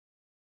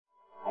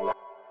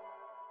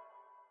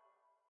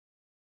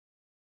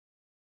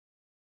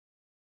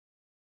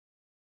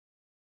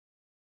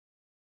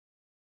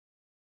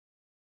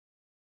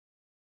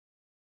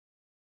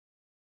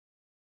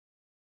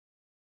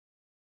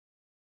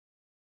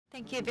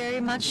Thank you very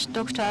much,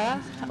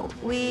 Doctor.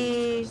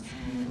 We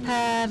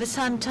have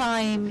some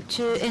time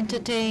to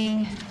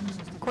entertain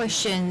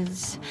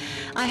questions.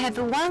 I have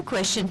one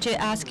question to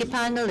ask a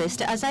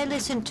panelist. As I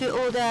listen to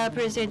all the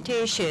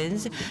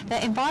presentations,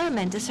 the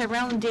environment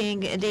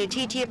surrounding the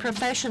TT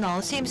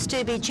professional seems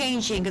to be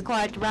changing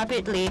quite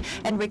rapidly,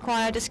 and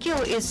required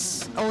skill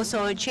is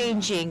also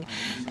changing.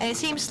 It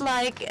seems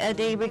like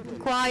the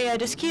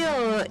required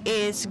skill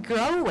is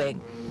growing.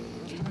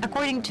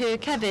 According to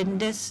Kevin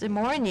this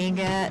morning,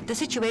 the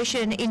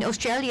situation in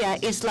Australia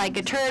is like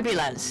a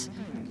turbulence.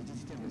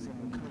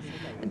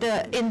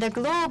 In the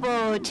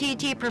global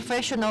TT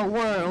professional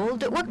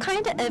world, what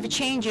kind of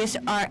changes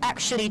are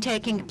actually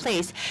taking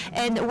place,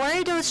 and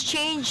where those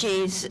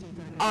changes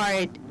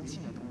are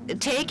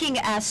taking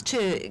us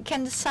to?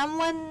 Can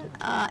someone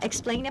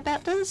explain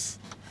about this?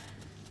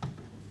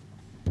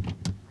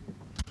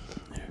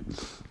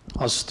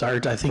 I'll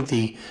start. I think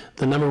the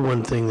number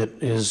one thing that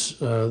is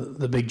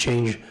the big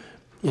change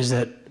is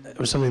that it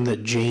was something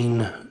that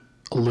Jane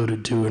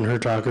alluded to in her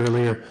talk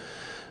earlier,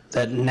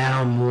 that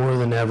now more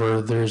than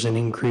ever there's an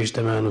increased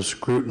amount of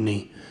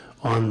scrutiny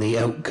on the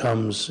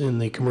outcomes in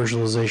the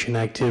commercialization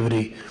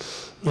activity.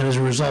 And as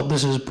a result,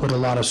 this has put a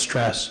lot of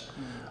stress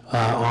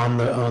on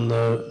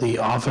the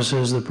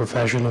offices, the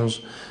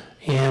professionals,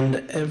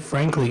 and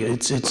frankly,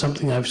 it's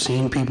something I've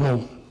seen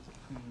people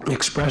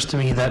express to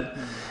me, that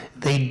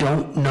they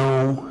don't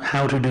know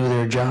how to do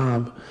their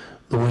job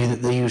the way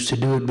that they used to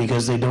do it,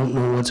 because they don't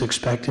know what's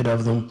expected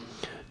of them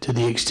to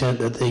the extent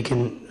that they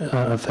can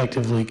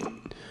effectively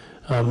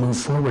move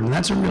forward. And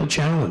that's a real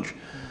challenge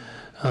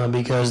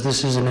because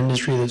this is an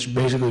industry that's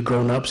basically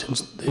grown up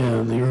since the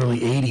early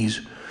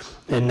 80s,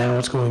 and now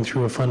it's going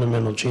through a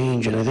fundamental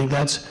change. And I think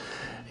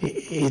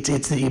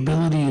it's the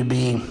ability to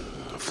be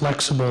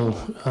flexible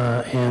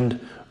and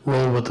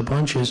roll with the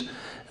punches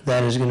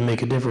that is going to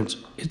make a difference.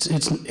 It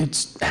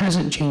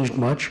hasn't changed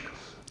much.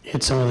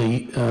 It's some of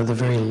the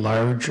very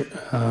large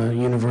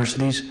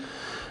universities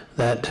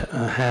that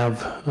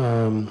have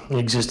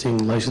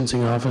existing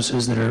licensing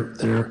offices that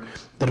have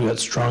got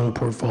strong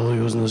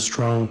portfolios and a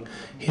strong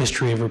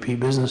history of repeat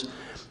business.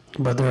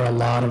 But there are a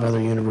lot of other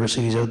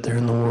universities out there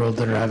in the world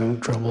that are having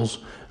troubles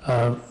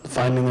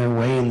finding their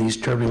way in these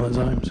turbulent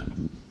times.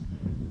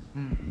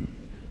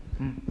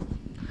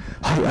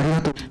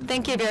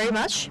 Thank you very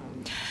much.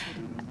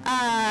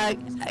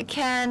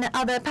 Can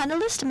other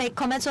panelists make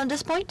comments on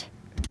this point?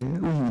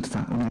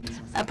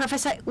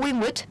 Professor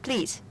Winwood,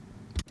 please.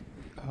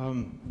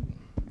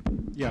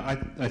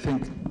 I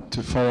think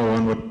to follow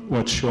on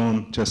what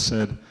Sean just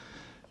said,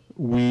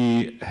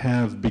 we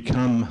have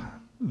become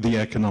the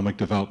Economic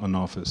Development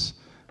Office.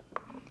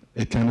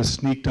 It kind of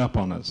sneaked up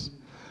on us.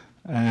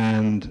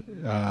 And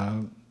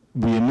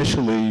we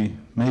initially,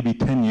 maybe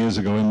 10 years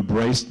ago,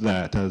 embraced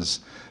that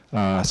as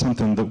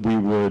something that we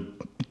would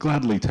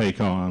gladly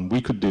take on.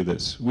 We could do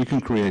this. We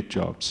can create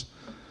jobs.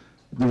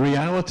 The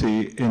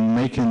reality in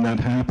making that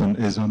happen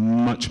is a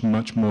much,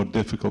 much more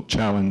difficult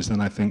challenge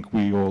than I think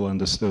we all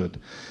understood.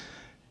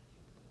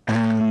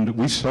 And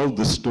we sold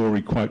this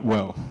story quite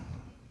well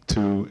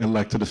to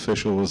elected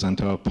officials and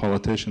to our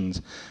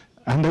politicians,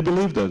 and they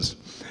believed us.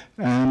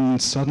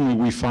 And suddenly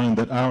we find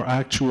that our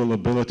actual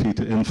ability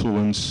to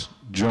influence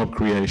job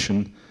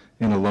creation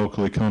in a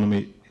local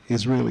economy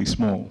is really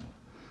small.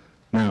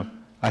 Now,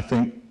 I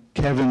think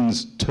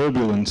Kevin's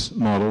turbulence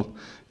model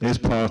is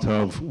part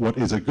of what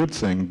is a good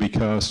thing,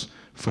 because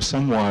for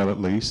some while at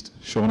least,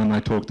 Sean and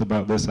I talked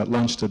about this at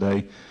lunch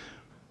today,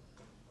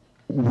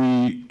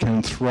 we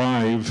can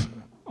thrive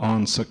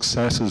on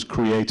successes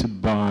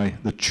created by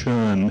the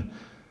churn,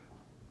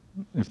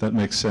 if that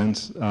makes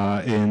sense,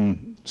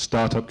 in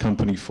startup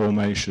company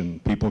formation.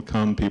 People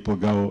come, people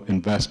go,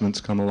 investments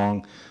come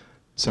along.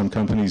 Some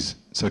companies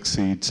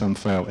succeed, some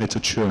fail. It's a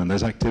churn,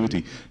 there's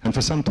activity. And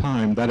for some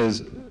time that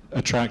is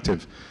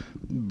attractive.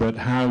 But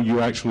how you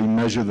actually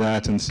measure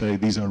that and say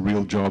these are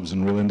real jobs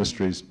and real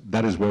industries,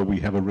 that is where we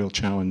have a real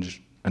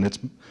challenge. And it's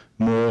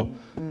more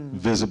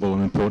visible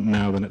and important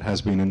now than it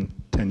has been in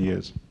 10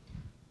 years.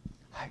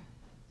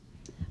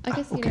 I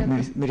guess,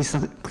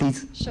 Melissa,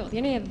 please. Sure. The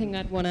only other thing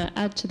I'd want to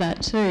add to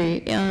that too,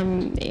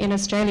 in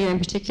Australia in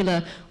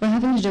particular, we're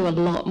having to do a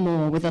lot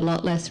more with a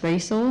lot less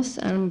resource,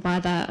 and by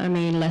that I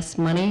mean less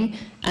money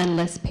and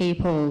less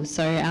people.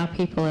 So our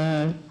people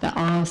that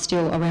are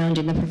still around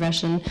in the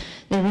profession,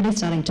 they're really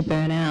starting to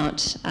burn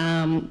out.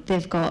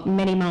 They've got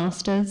many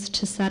masters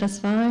to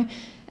satisfy.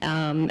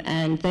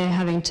 And they're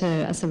having to,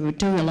 as we're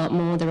doing a lot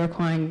more, they're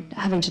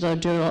having to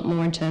do a lot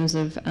more in terms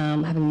of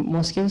having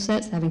more skill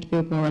sets, having to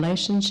build more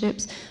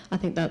relationships. I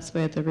think that's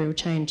where the real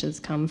changes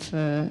come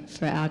for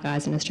our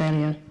guys in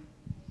Australia.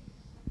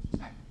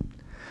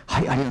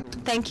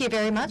 Thank you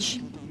very much.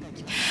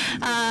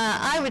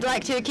 I would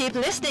like to keep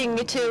listening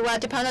to what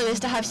the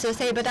panelists have to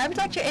say, but I would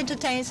like to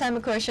entertain some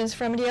questions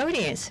from the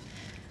audience.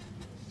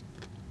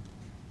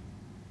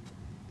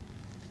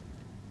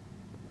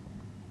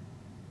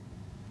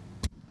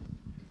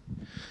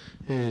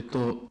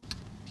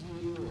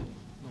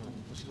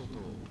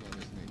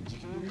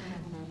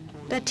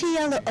 The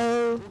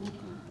TLO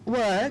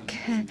work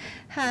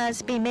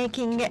has been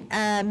making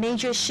a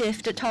major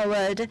shift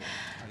toward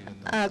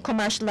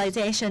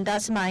commercialization.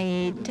 That's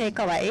my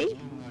takeaway.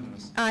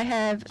 I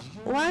have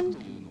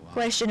one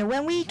question.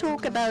 When we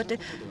talk about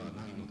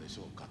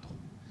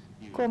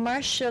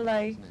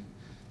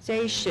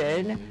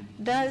commercialization,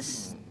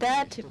 does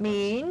that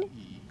mean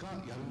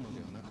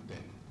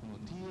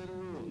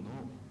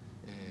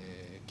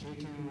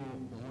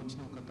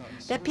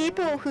the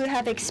people who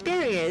have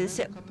experience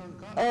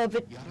of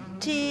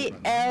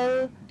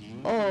TLO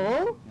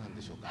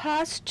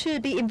has to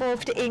be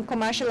involved in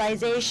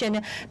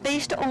commercialization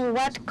based on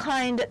what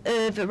kind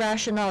of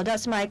rationale?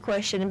 That's my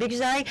question,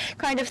 because I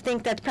kind of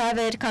think that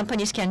private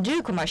companies can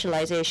do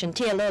commercialization.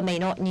 TLO may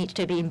not need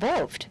to be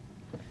involved.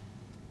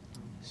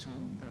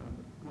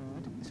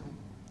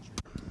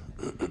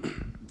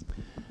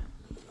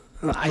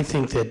 I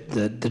think that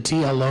the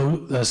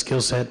TLO skill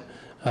set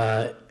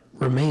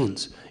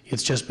remains.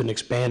 It's just been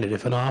expanded.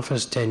 If an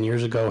office 10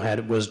 years ago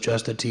was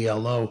just a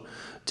TLO,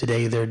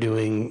 today they're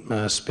doing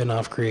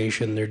spin-off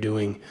creation, they're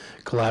doing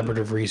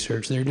collaborative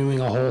research, they're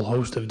doing a whole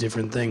host of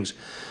different things.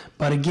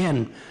 But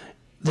again,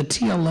 the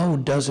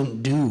TLO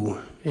doesn't do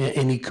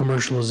any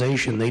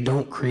commercialization. They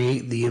don't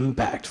create the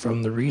impact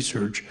from the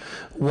research.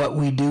 What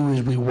we do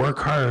is we work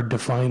hard to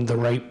find the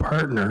right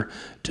partner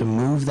to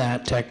move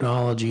that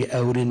technology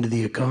out into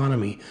the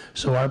economy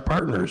so our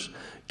partners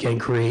can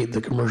create the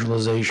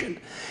commercialization.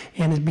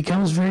 And it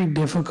becomes very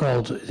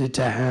difficult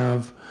to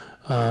have,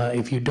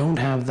 if you don't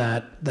have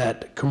that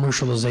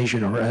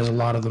commercialization, or as a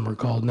lot of them are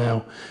called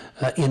now,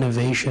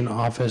 innovation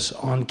office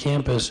on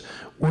campus,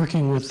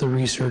 working with the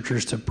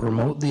researchers to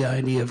promote the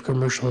idea of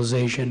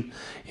commercialization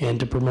and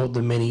to promote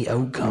the many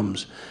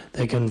outcomes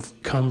that can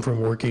come from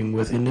working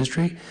with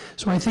industry.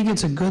 So I think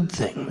it's a good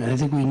thing, and I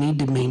think we need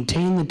to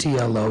maintain the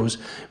TLOs.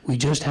 We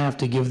just have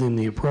to give them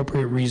the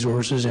appropriate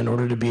resources in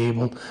order to be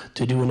able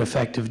to do an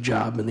effective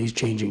job in these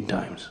changing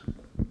times.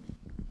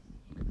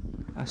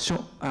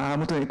 Sure.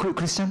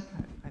 Christian?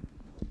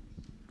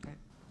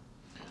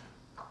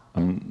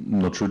 I'm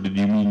not sure, did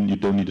you mean you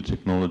don't need a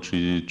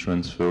technology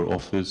transfer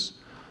office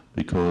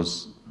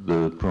because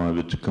the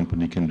private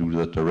company can do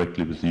that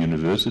directly with the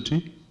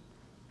university?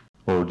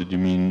 Or did you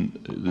mean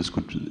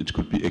it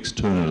could be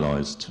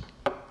externalized?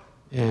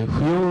 I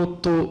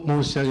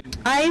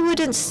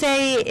wouldn't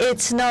say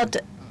it's not,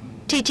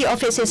 TT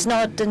office is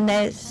not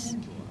necessary,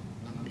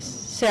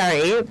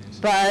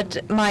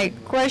 but my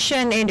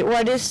question is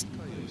what is,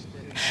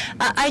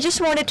 I just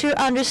wanted to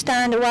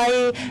understand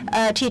why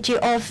TT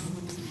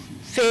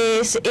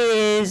office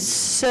is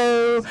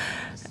so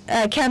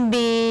can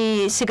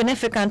be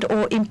significant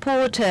or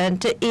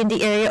important in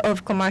the area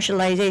of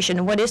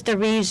commercialization. What is the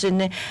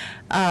reason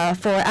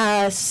for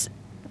us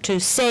to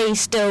say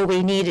still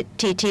we need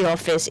TT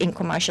office in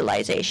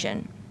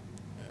commercialization?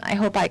 I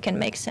hope I can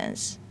make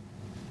sense.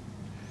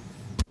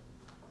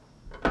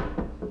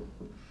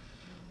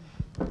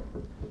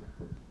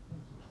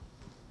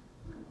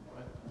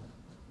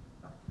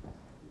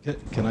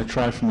 Can I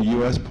try from a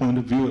US point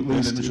of view at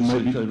least?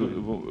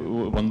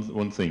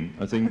 One thing.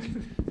 I think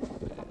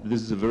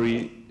this is a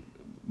very,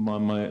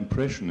 my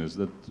impression is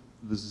that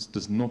this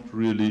does not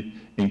really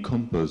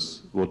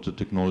encompass what the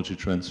technology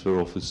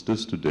transfer office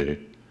does today.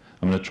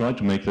 I mean, I tried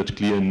to make that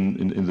clear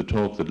in the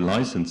talk that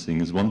licensing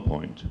is one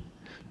point.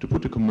 To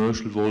put a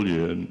commercial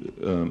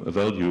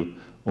value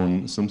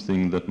on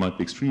something that might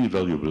be extremely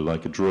valuable,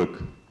 like a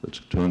drug that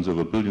turns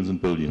over billions and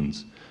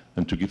billions,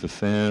 and to give a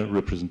fair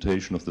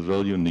representation of the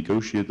value and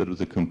negotiate that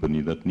with a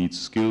company that needs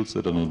skills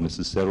that are not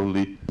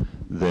necessarily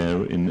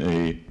there in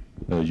a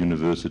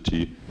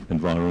university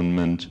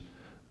environment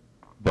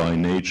by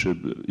nature.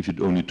 If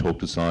you only talk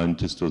to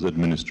scientists or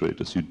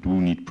administrators, you do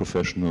need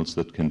professionals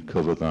that can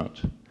cover that.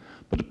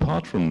 But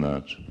apart from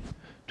that,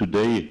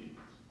 today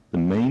the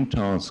main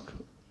task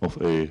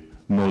of a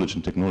knowledge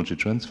and technology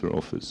transfer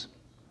office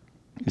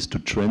is to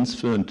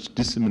transfer and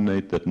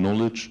disseminate that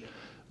knowledge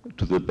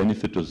to the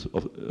benefit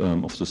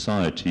of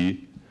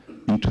society,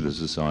 into the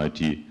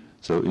society,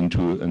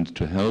 and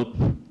to help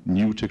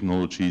new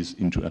technologies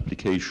into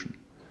application.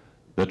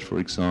 That, for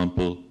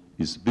example,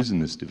 is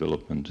business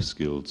development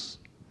skills,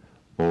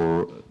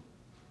 or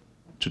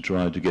to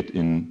try to get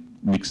in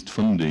mixed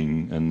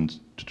funding and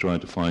to try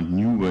to find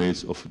new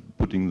ways of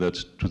putting that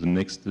to the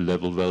next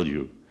level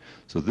value.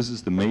 So this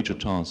is the major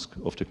task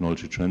of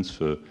technology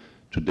transfer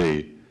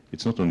today.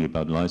 It's not only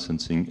about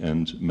licensing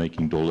and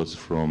making dollars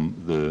from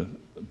the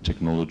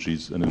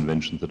technologies and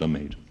inventions that are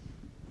made.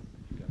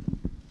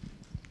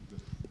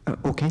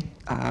 Okay.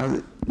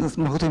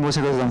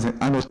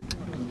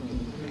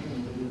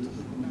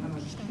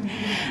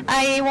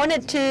 I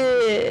wanted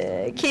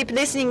to keep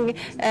listening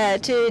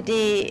to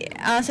the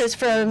answers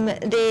from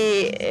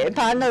the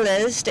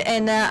panelists,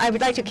 and I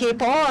would like to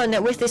keep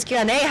on with this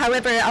Q&A.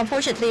 However,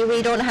 unfortunately,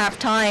 we don't have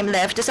time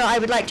left, so I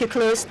would like to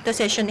close the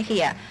session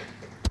here.